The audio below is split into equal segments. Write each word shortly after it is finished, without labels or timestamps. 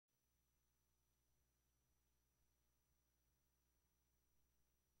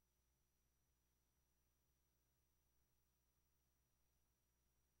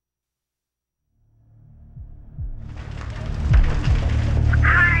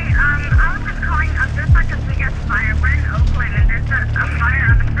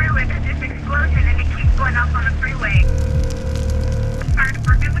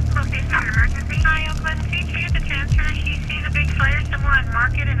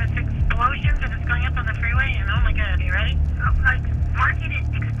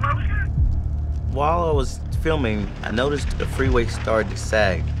While I was filming, I noticed the freeway started to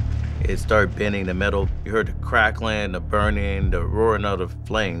sag. It started bending the metal. You heard the crackling, the burning, the roaring of the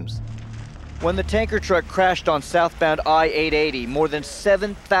flames. When the tanker truck crashed on southbound I-880, more than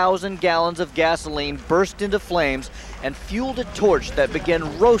 7,000 gallons of gasoline burst into flames and fueled a torch that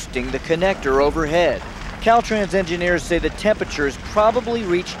began roasting the connector overhead. Caltrans engineers say the temperatures probably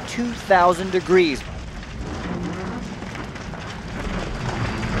reached 2,000 degrees.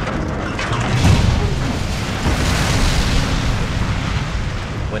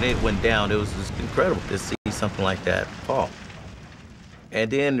 When it went down, it was just incredible to see something like that fall.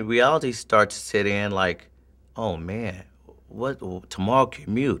 And then reality starts to set in like, oh man, what tomorrow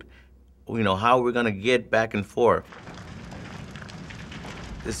commute? You know, how are we gonna get back and forth?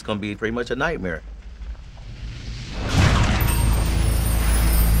 This is gonna be pretty much a nightmare.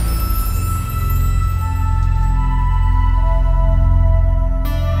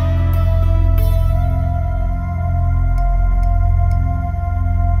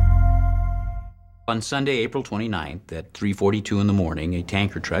 On Sunday, April 29th, at 3:42 in the morning, a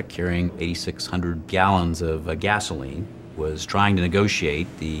tanker truck carrying 8,600 gallons of gasoline was trying to negotiate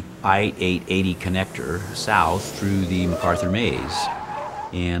the I-880 connector south through the MacArthur maze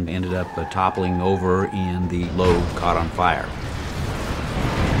and ended up toppling over and the load caught on fire.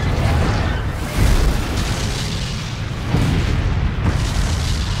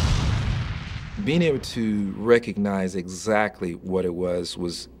 Being able to recognize exactly what it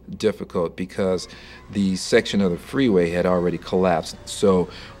was difficult because the section of the freeway had already collapsed. So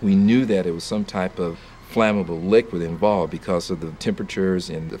we knew that it was some type of flammable liquid involved because of the temperatures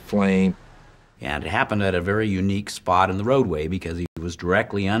and the flame. And it happened at a very unique spot in the roadway because he was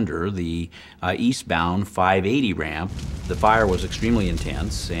directly under the eastbound 580 ramp. The fire was extremely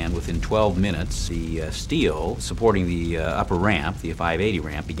intense, and within 12 minutes, the steel supporting the upper ramp, the 580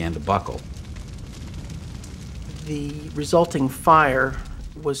 ramp, began to buckle. The resulting fire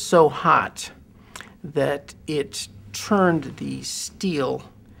was so hot that it turned the steel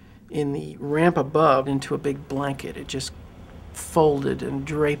in the ramp above into a big blanket. It just folded and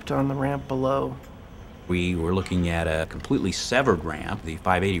draped on the ramp below. We were looking at a completely severed ramp, the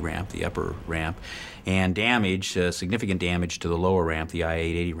 580 ramp, the upper ramp, and damage, significant damage to the lower ramp, the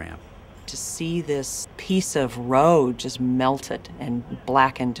I-880 ramp. To see this piece of road just melted and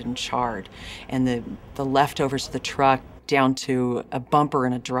blackened and charred, and the leftovers of the truck down to a bumper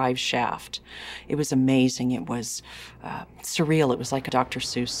and a drive shaft. It was amazing. It was surreal. It was like a Dr.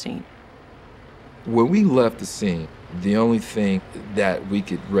 Seuss scene. When we left the scene, the only thing that we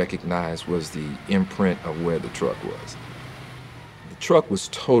could recognize was the imprint of where the truck was. The truck was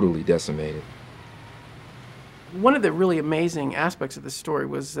totally decimated. One of the really amazing aspects of the story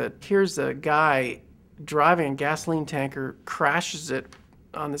was that here's a guy driving a gasoline tanker, crashes it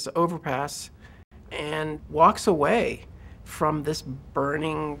on this overpass, and walks away from this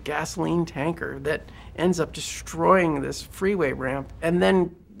burning gasoline tanker that ends up destroying this freeway ramp, and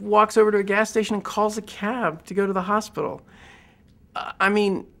then walks over to a gas station and calls a cab to go to the hospital. I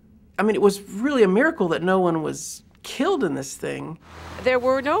mean, it was really a miracle that no one was killed in this thing. There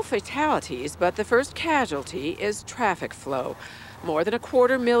were no fatalities, but the first casualty is traffic flow. More than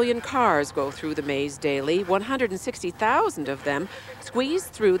 250,000 cars go through the maze daily. 160,000 of them squeeze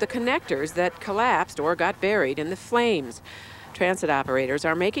through the connectors that collapsed or got buried in the flames. Transit operators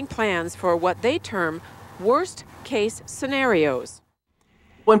are making plans for what they term worst-case scenarios.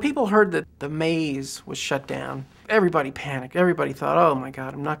 When people heard that the maze was shut down, everybody panicked. Everybody thought, oh my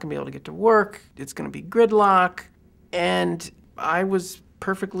God, I'm not gonna be able to get to work. It's gonna be gridlock. And I was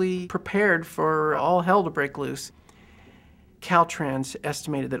perfectly prepared for all hell to break loose. Caltrans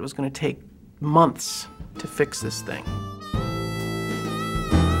estimated that it was gonna take months to fix this thing.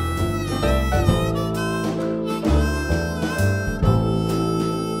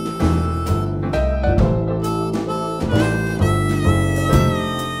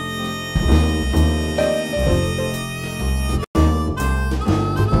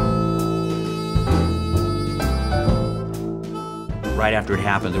 Right after it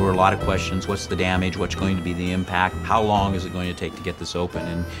happened, there were a lot of questions. What's the damage? What's going to be the impact? How long is it going to take to get this open?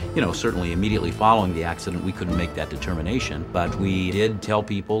 And, you know, certainly immediately following the accident, we couldn't make that determination. But we did tell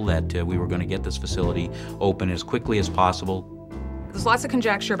people that we were going to get this facility open as quickly as possible. There's lots of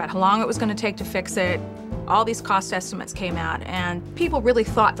conjecture about how long it was going to take to fix it. All these cost estimates came out, and people really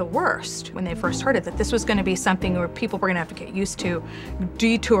thought the worst when they first heard it, that this was going to be something where people were going to have to get used to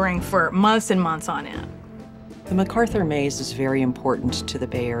detouring for months and months on end. The MacArthur maze is very important to the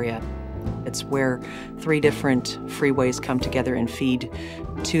Bay Area. It's where 3 different freeways come together and feed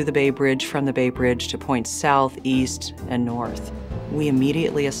to the Bay Bridge, from the Bay Bridge to points south, east, and north. We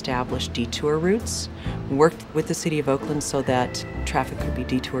immediately established detour routes, worked with the City of Oakland so that traffic could be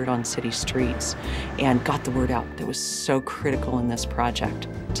detoured on city streets, and got the word out that was so critical in this project,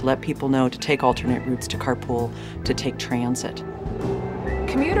 to let people know to take alternate routes, to carpool, to take transit.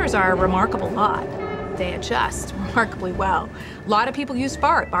 Commuters are a remarkable lot. They adjust remarkably well. A lot of people use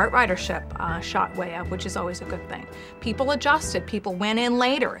BART. BART ridership shot way up, which is always a good thing. People adjusted. People went in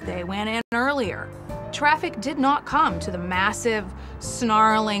later. They went in earlier. Traffic did not come to the massive,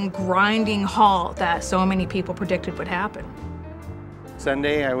 snarling, grinding halt that so many people predicted would happen.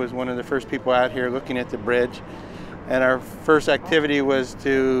 Sunday, I was one of the first people out here looking at the bridge, and our first activity was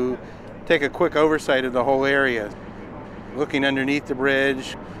to take a quick oversight of the whole area. Looking underneath the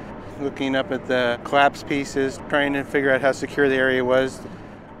bridge, looking up at the collapse pieces, trying to figure out how secure the area was.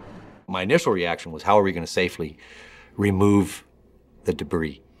 My initial reaction was, how are we going to safely remove the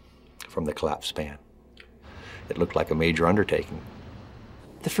debris from the collapse span? It looked like a major undertaking.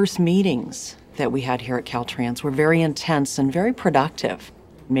 The first meetings that we had here at Caltrans were very intense and very productive,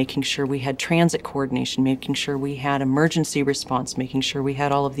 making sure we had transit coordination, making sure we had emergency response, making sure we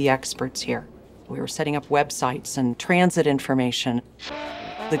had all of the experts here. We were setting up websites and transit information.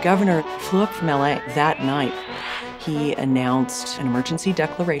 The governor flew up from LA that night. He announced an emergency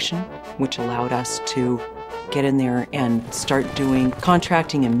declaration, which allowed us to get in there and start doing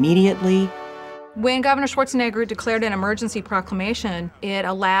contracting immediately. When Governor Schwarzenegger declared an emergency proclamation, it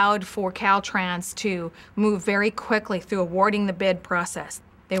allowed for Caltrans to move very quickly through awarding the bid process.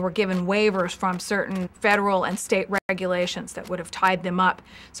 They were given waivers from certain federal and state regulations that would have tied them up.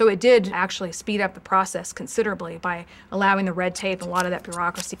 So it did actually speed up the process considerably by allowing the red tape and a lot of that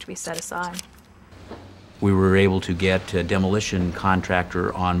bureaucracy to be set aside. We were able to get a demolition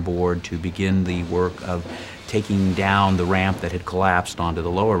contractor on board to begin the work of taking down the ramp that had collapsed onto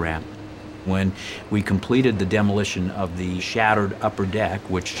the lower ramp. When we completed the demolition of the shattered upper deck,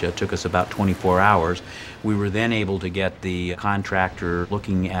 which took us about 24 hours, we were then able to get the contractor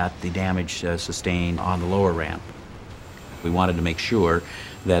looking at the damage sustained on the lower ramp. We wanted to make sure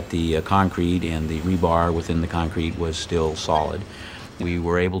that the concrete and the rebar within the concrete was still solid. We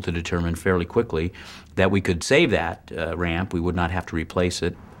were able to determine fairly quickly that we could save that ramp. We would not have to replace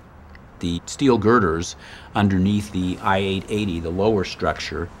it. The steel girders underneath the I-880, the lower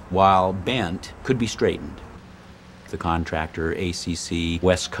structure, while bent, could be straightened. The contractor, ACC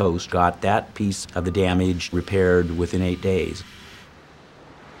West Coast, got that piece of the damage repaired within 8 days.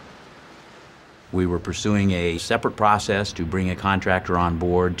 We were pursuing a separate process to bring a contractor on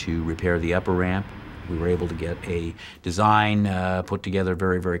board to repair the upper ramp. We were able to get a design put together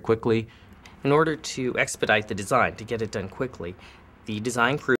very, very quickly. In order to expedite the design, to get it done quickly, the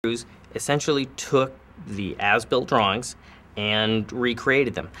design crews essentially took the as-built drawings and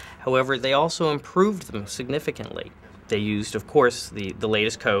recreated them. However, they also improved them significantly. They used, of course, the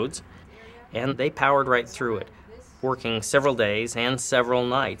latest codes, and they powered right through it, working several days and several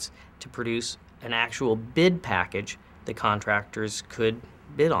nights to produce an actual bid package the contractors could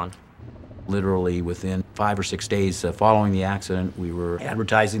bid on. Literally within 5 or 6 days following the accident, we were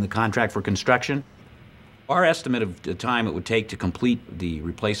advertising the contract for construction. Our estimate of the time it would take to complete the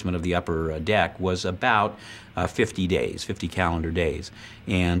replacement of the upper deck was about 50 days, 50 calendar days.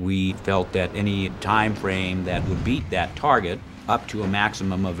 And we felt that any time frame that would beat that target, up to a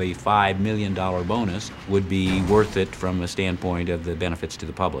maximum of a $5 million bonus, would be worth it from a standpoint of the benefits to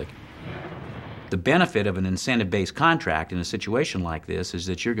the public. The benefit of an incentive-based contract in a situation like this is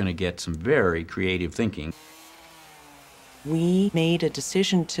that you're going to get some very creative thinking. We made a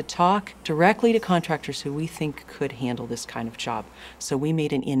decision to talk directly to contractors who we think could handle this kind of job. So we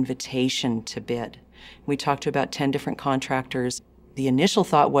made an invitation to bid. We talked to about 10 different contractors. The initial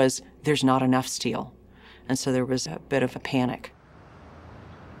thought was there's not enough steel. And so there was a bit of a panic.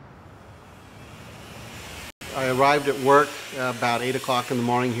 I arrived at work about 8 o'clock in the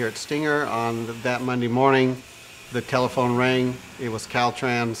morning here at Stinger on that Monday morning. The telephone rang. It was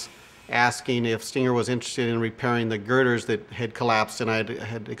Caltrans asking if Stinger was interested in repairing the girders that had collapsed, and I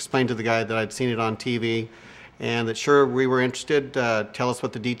had explained to the guy that I'd seen it on TV and that sure, we were interested. Tell us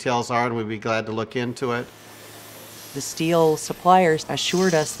what the details are and we'd be glad to look into it. The steel suppliers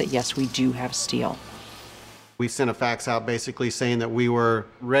assured us that yes, we do have steel. We sent a fax out basically saying that we were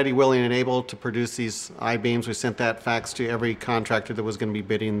ready, willing, and able to produce these I-beams. We sent that fax to every contractor that was going to be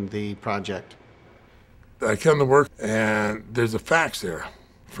bidding the project. I come to work and there's a fax there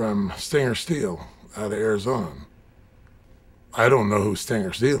from Stinger Steel out of Arizona. I don't know who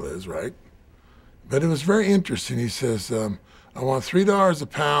Stinger Steel is, right? But it was very interesting. He says, I want $3 a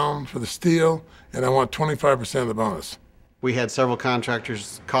pound for the steel and I want 25% of the bonus. We had several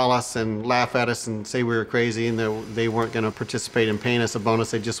contractors call us and laugh at us and say we were crazy and that they weren't going to participate in paying us a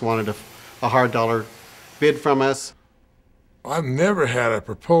bonus. They just wanted a hard dollar bid from us. I've never had a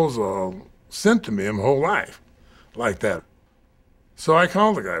proposal sent to me in my whole life like that. So I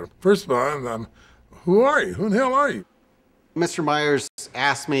called the guy. First of all, who are you? Who the hell are you? Mr. Myers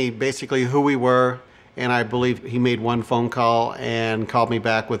asked me basically who we were, and I believe he made one phone call and called me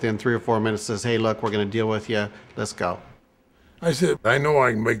back within 3 or 4 minutes, says, hey, look, we're going to deal with you. Let's go. I said, I know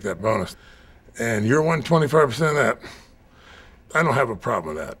I can make that bonus, and you're 125% of that. I don't have a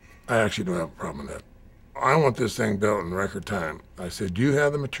problem with that. I actually don't have a problem with that. I want this thing built in record time. I said, do you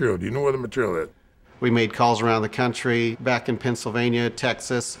have the material? Do you know where the material is? We made calls around the country, back in Pennsylvania,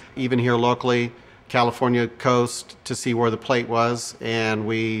 Texas, even here locally, California coast, to see where the plate was, and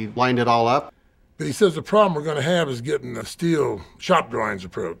we lined it all up. But he says the problem we're going to have is getting the steel shop drawings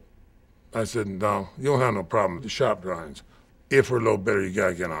approved. I said, no, you don't have no problem with the shop drawings. If we're low bidder, you got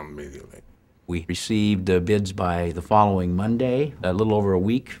to get on immediately. We received bids by the following Monday, a little over a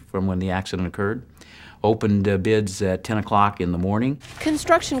week from when the accident occurred. Opened bids at 10 o'clock in the morning.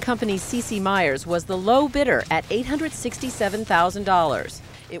 Construction company C.C. Myers was the low bidder at $867,000.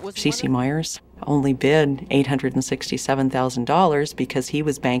 C.C. Myers only bid $867,000 because he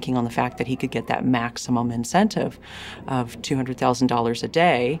was banking on the fact that he could get that maximum incentive of $200,000 a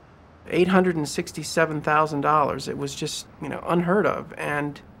day. $867,000. It was just, unheard of.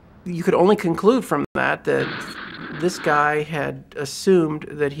 And you could only conclude from that this guy had assumed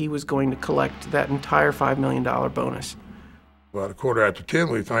that he was going to collect that entire $5 million bonus. About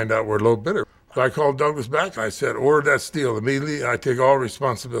 10:15, we find out we're low bidder. So I called Douglas back. I said, order that steel immediately. I take all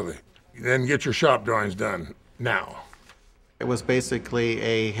responsibility. Then get your shop drawings done now. It was basically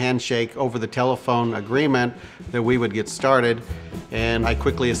a handshake over the telephone agreement that we would get started. And I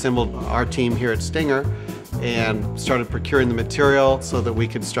quickly assembled our team here at Stinger and started procuring the material so that we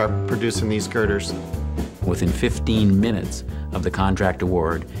could start producing these girders. Within 15 minutes of the contract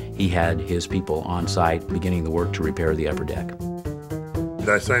award, he had his people on site beginning the work to repair the upper deck.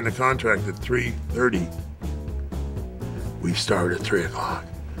 I signed the contract at 3:30. We started at 3 o'clock.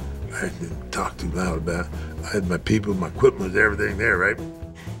 I didn't talk too loud about it. I had my people, my equipment, everything there, right?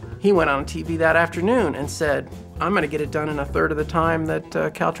 He went on TV that afternoon and said, I'm going to get it done in a third of the time that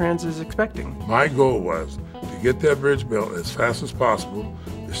Caltrans is expecting. My goal was to get that bridge built as fast as possible,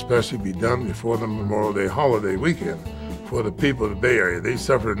 especially be done before the Memorial Day holiday weekend. For the people of the Bay Area, they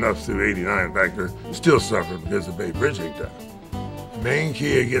suffered enough through '89. In fact, they're still suffering because the Bay Bridge ain't done. The main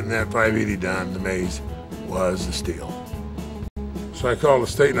key of getting that 580 done, the maze, was the steel. So I called the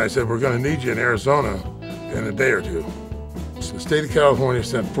state and I said, we're going to need you in Arizona in a day or two. So the state of California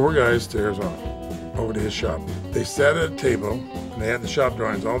sent 4 guys to Arizona, over to his shop. They sat at a table and they had the shop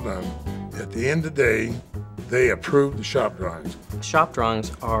drawings all done. At the end of the day, they approved the shop drawings. Shop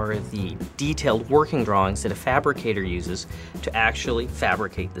drawings are the detailed working drawings that a fabricator uses to actually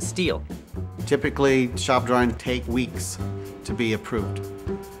fabricate the steel. Typically, shop drawings take weeks to be approved,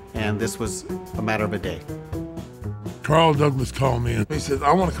 and this was a matter of a day. Carl Douglas called me and he said,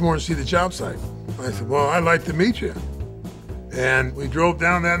 I want to come over and see the job site. I said, well, I'd like to meet you. And we drove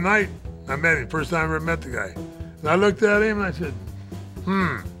down that night. I met him, first time I ever met the guy. And I looked at him and I said,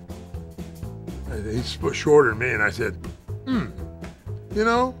 He's shorter than me, and I said, I don't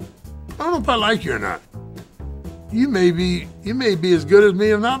know if I like you or not. You may be as good as me,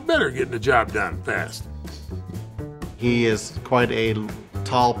 if not better, getting the job done fast. He is quite a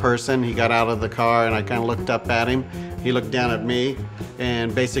tall person. He got out of the car and I kind of looked up at him. He looked down at me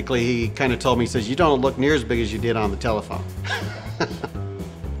and basically he kind of told me, he says, you don't look near as big as you did on the telephone.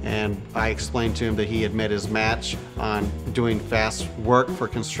 And I explained to him that he had met his match on doing fast work for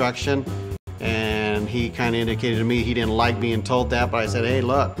construction. And he kind of indicated to me he didn't like being told that, but I said, hey,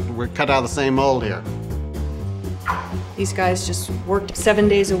 look, we're cut out of the same mold here. These guys just worked 7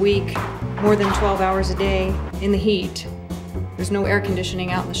 days a week, more than 12 hours a day in the heat. There's no air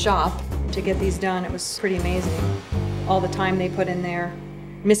conditioning out in the shop. To get these done, it was pretty amazing. All the time they put in there.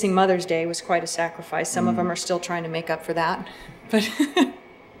 Missing Mother's Day was quite a sacrifice. Some of them are still trying to make up for that, but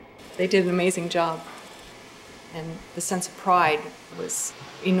they did an amazing job. And the sense of pride was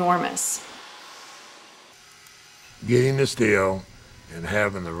enormous. Getting the steel and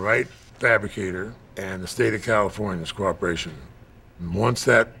having the right fabricator and the state of California's cooperation. And once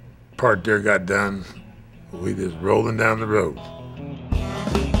that part there got done, we just rolling down the road.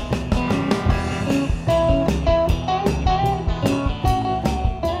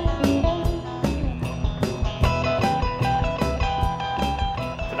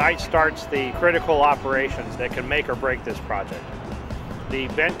 Tonight starts the critical operations that can make or break this project. The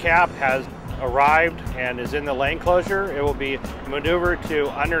vent cap has arrived and is in the lane closure, it will be maneuvered to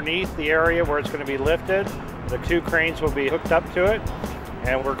underneath the area where it's going to be lifted. The 2 cranes will be hooked up to it,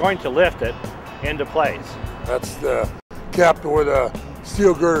 and we're going to lift it into place. That's the cap where the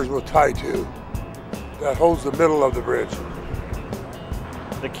steel girders will tie to. That holds the middle of the bridge.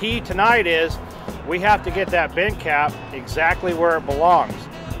 The key tonight is we have to get that bent cap exactly where it belongs,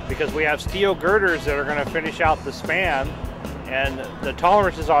 because we have steel girders that are going to finish out the span, and the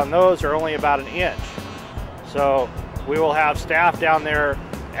tolerances on those are only about 1 inch. So we will have staff down there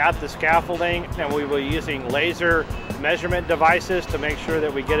at the scaffolding, and we will be using laser measurement devices to make sure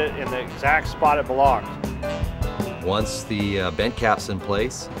that we get it in the exact spot it belongs. Once the bent cap's in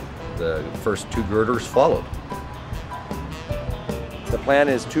place, the first 2 girders followed. The plan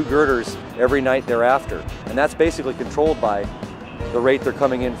is 2 girders every night thereafter, and that's basically controlled by the rate they're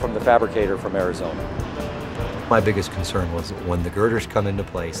coming in from the fabricator from Arizona. My biggest concern was when the girders come into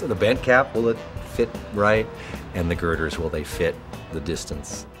place, the bent cap, will it fit right? And the girders, will they fit the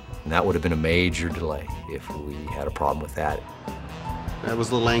distance? And that would have been a major delay if we had a problem with that. I was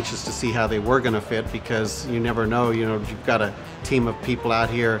a little anxious to see how they were going to fit, because you never know, you've got a team of people out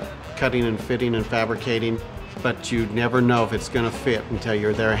here cutting and fitting and fabricating, but you never know if it's going to fit until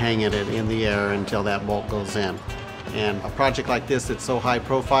you're there hanging it in the air until that bolt goes in. And a project like this that's so high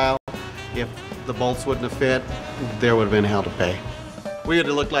profile, if the bolts wouldn't have fit, there would have been hell to pay. We would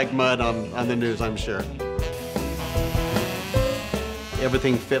have looked like mud on the news, I'm sure.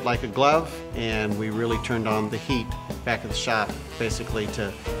 Everything fit like a glove, and we really turned on the heat back at the shop, basically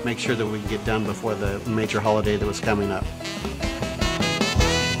to make sure that we could get done before the major holiday that was coming up.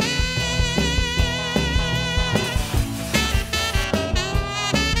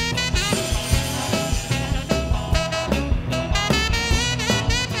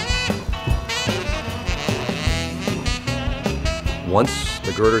 Once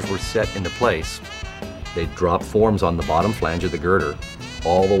the girders were set into place, they'd drop forms on the bottom flange of the girder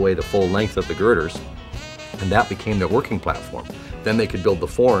all the way the full length of the girders, and that became their working platform. Then they could build the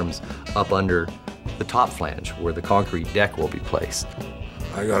forms up under the top flange where the concrete deck will be placed.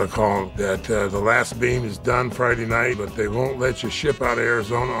 I got a call that the last beam is done Friday night, but they won't let you ship out of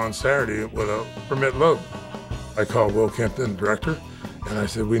Arizona on Saturday with a permit load. I called Will Kempton, director, and I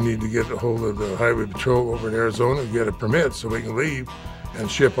said, we need to get a hold of the Highway Patrol over in Arizona and get a permit so we can leave and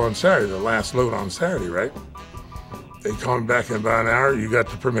ship on Saturday, the last load on Saturday, right? They called me back in about an hour, you got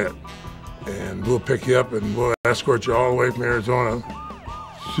the permit. And we'll pick you up and we'll escort you all the way from Arizona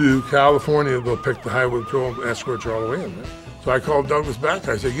to California. They'll pick the Highway Patrol and escort you all the way in. Right? So I called Douglas back,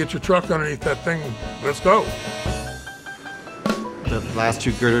 I said, get your truck underneath that thing, let's go. The last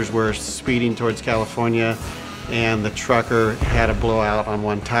 2 girders were speeding towards California, and the trucker had a blowout on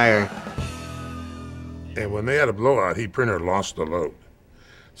one tire. And when they had a blowout, he pretty much lost the load.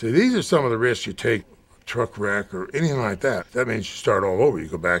 So these are some of the risks you take, truck wreck or anything like that. That means you start all over. You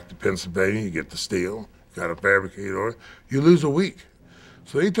go back to Pennsylvania, you get the steel, got to fabricate or you lose a week.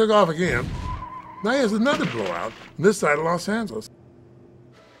 So he took off again. Now he has another blowout on this side of Los Angeles.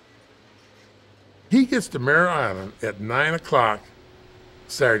 He gets to Mare Island at 9 o'clock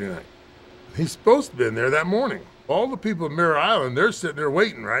Saturday night. He's supposed to have been there that morning. All the people at Mare Island, they're sitting there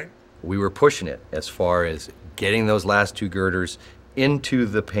waiting, right? We were pushing it as far as getting those last 2 girders into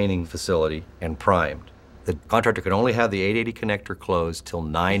the painting facility and primed. The contractor could only have the 880 connector closed till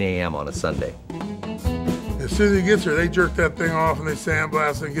 9 a.m. on a Sunday. As soon as he gets there, they jerk that thing off and they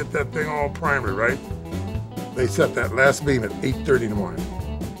sandblast and get that thing all primed, right? They set that last beam at 8:30 in the morning.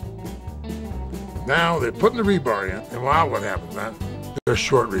 Now they're putting the rebar in, and wow, what happens, man? They're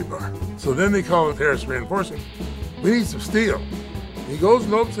short rebar. So then they call it Harris Reinforcing. We need some steel. He goes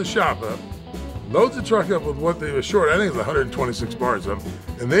and opens the shop up, loads the truck up with what they were short. I think it's 126 bars of them,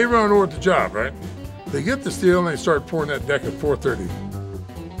 and they run over to the job, right? They get the steel and they start pouring that deck at 4:30.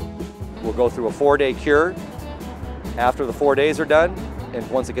 We'll go through a 4-day cure. After the 4 days are done, and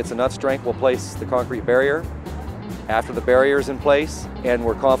once it gets enough strength, we'll place the concrete barrier. After the barrier is in place, and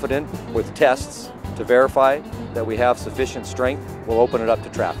we're confident with tests to verify that we have sufficient strength, we'll open it up to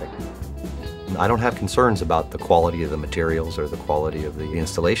traffic. I don't have concerns about the quality of the materials or the quality of the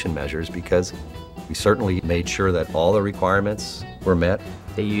installation measures because we certainly made sure that all the requirements were met.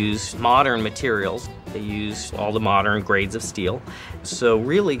 They use modern materials. They use all the modern grades of steel. So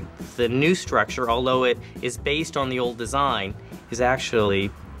really, the new structure, although it is based on the old design, is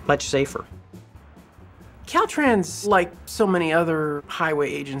actually much safer. Caltrans, like so many other highway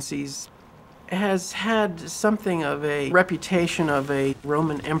agencies, has had something of a reputation of a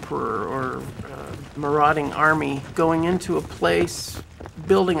Roman emperor or marauding army going into a place,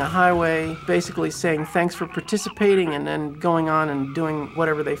 building a highway, basically saying thanks for participating and then going on and doing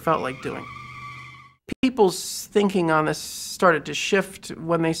whatever they felt like doing. people's thinking on this started to shift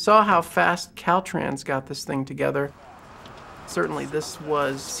when they saw how fast Caltrans got this thing together. Certainly this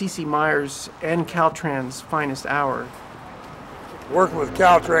was C.C. Myers and Caltrans' finest hour. Working with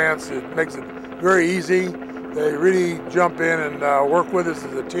Caltrans, it makes it very easy. They really jump in and work with us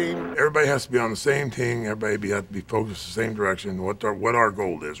as a team. Everybody has to be on the same team. Everybody has to be focused the same direction. What our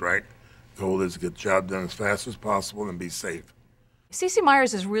goal is, right? The goal is to get the job done as fast as possible and be safe. C.C.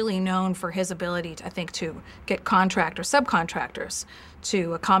 Myers is really known for his ability, I think, to get contractors, subcontractors,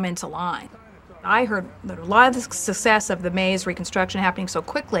 to come into line. I heard that a lot of the success of the Maze reconstruction happening so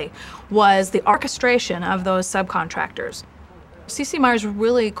quickly was the orchestration of those subcontractors. C.C. Myers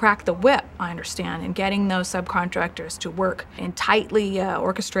really cracked the whip, I understand, in getting those subcontractors to work in tightly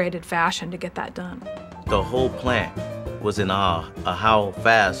orchestrated fashion to get that done. The whole plant was in awe of how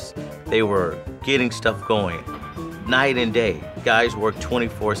fast they were getting stuff going. Night and day. Guys worked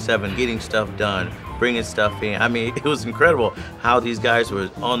 24/7 getting stuff done, bringing stuff in. I mean, it was incredible how these guys were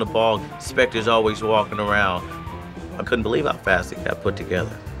on the ball, inspectors always walking around. I couldn't believe how fast it got put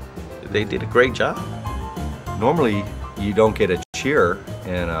together. They did a great job. Normally, you don't get a cheer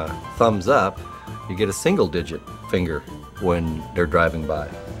and a thumbs up. You get a single-digit finger when they're driving by.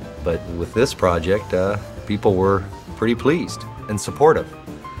 But with this project, people were pretty pleased and supportive.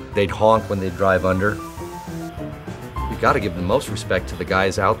 They'd honk when they'd drive under. You got to give the most respect to the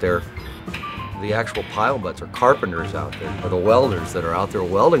guys out there, the actual pile butts or carpenters out there, or the welders that are out there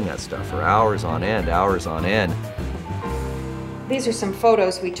welding that stuff for hours on end, hours on end. These are some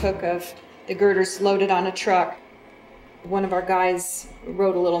photos we took of the girders loaded on a truck. One of our guys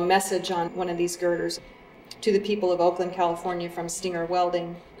wrote a little message on one of these girders to the people of Oakland, California from Stinger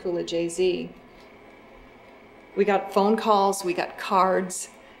Welding, Coolidge AZ. We got phone calls, we got cards.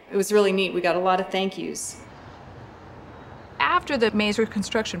 It was really neat. We got a lot of thank yous. After the Maze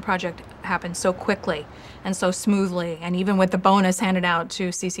reconstruction project happened so quickly and so smoothly, and even with the bonus handed out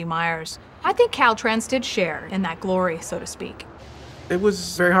to C.C. Myers, I think Caltrans did share in that glory, so to speak. It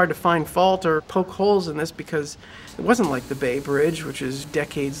was very hard to find fault or poke holes in this because it wasn't like the Bay Bridge, which is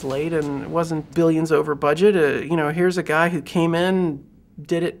decades late, and it wasn't billions over budget. You know, here's a guy who came in,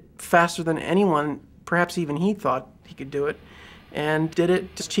 did it faster than anyone, perhaps even he thought he could do it, and did it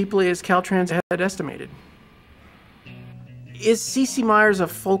as cheaply as Caltrans had estimated. Is C.C. Myers a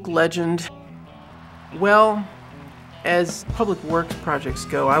folk legend? Well, as public works projects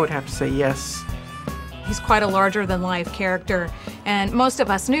go, I would have to say yes. He's quite a larger-than-life character, and most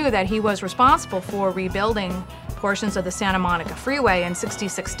of us knew that he was responsible for rebuilding portions of the Santa Monica Freeway in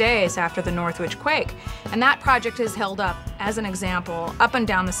 66 days after the Northridge quake. And that project is held up as an example up and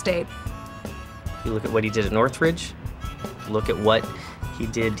down the state. You look at what he did at Northridge, look at what he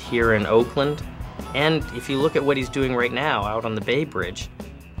did here in Oakland, and if you look at what he's doing right now out on the Bay Bridge,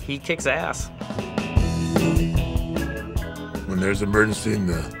 he kicks ass. When there's emergency in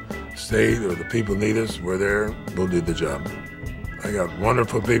the state or the people need us, we're there, we'll do the job. I got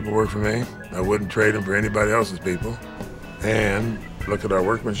wonderful people work for me. I wouldn't trade them for anybody else's people. And look at our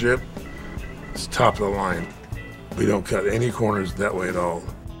workmanship, it's top of the line. We don't cut any corners that way at all.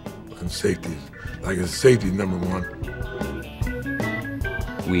 And safety, like it's safety number one.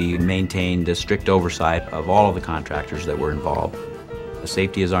 We maintained a strict oversight of all of the contractors that were involved.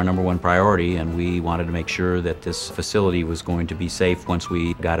 Safety is our number one priority, and we wanted to make sure that this facility was going to be safe once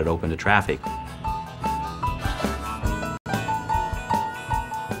we got it open to traffic.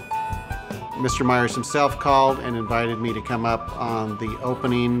 Mr. Myers himself called and invited me to come up on the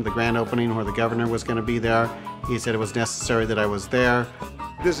opening, the grand opening where the governor was going to be there. He said it was necessary that I was there.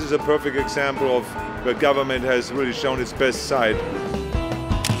 This is a perfect example of where government has really shown its best side.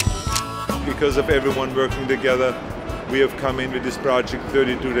 Because of everyone working together, we have come in with this project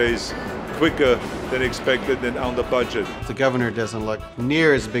 32 days quicker than expected and under budget. The governor doesn't look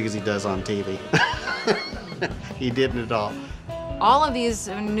near as big as he does on TV. He didn't at all. All of these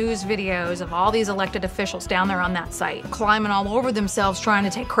news videos of all these elected officials down there on that site, climbing all over themselves trying to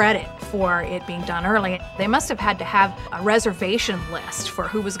take credit for it being done early. They must have had to have a reservation list for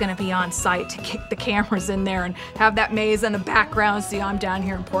who was going to be on site to kick the cameras in there and have that maze in the background. See, I'm down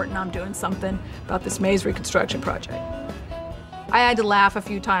here in Portland, I'm doing something about this maze reconstruction project. I had to laugh a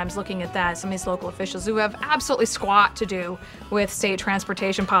few times looking at that. Some of these local officials who have absolutely squat to do with state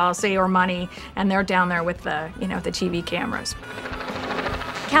transportation policy or money, and they're down there with the, the TV cameras.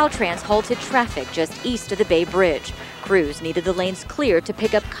 Caltrans halted traffic just east of the Bay Bridge. Crews needed the lanes cleared to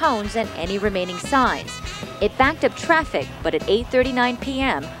pick up cones and any remaining signs. It backed up traffic, but at 8:39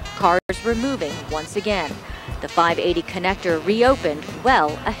 p.m., cars were moving once again. The 580 connector reopened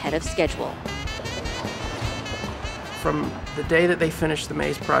well ahead of schedule. From the day that they finished the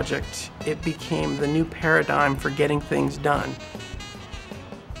Maze project, it became the new paradigm for getting things done.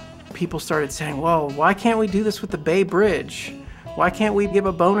 People started saying, well, why can't we do this with the Bay Bridge? Why can't we give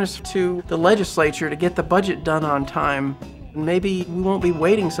a bonus to the legislature to get the budget done on time? Maybe we won't be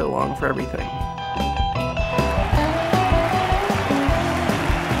waiting so long for everything.